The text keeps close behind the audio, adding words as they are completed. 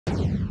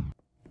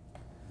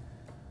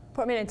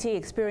Port Manatee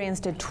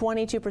experienced a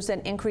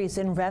 22% increase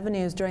in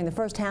revenues during the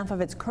first half of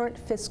its current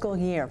fiscal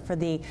year. For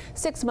the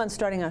 6 months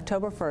starting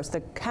October 1st,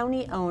 the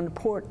county-owned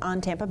port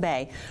on Tampa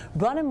Bay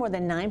brought in more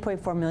than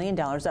 $9.4 million,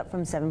 up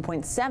from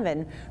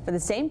 $7.7 for the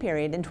same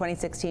period in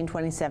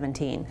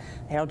 2016-2017.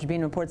 The Herald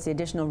Tribune reports the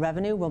additional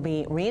revenue will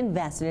be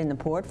reinvested in the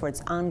port for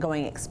its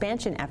ongoing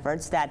expansion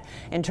efforts that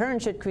in turn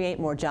should create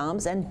more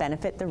jobs and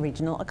benefit the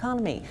regional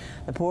economy.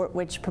 The port,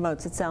 which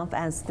promotes itself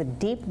as the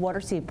deep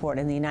water seaport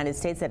in the United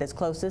States that is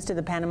closest to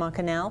the Panama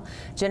Canal,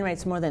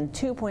 generates more than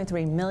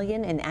 $2.3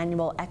 million in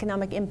annual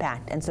economic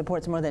impact and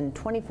supports more than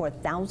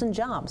 24,000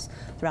 jobs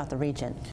throughout the region.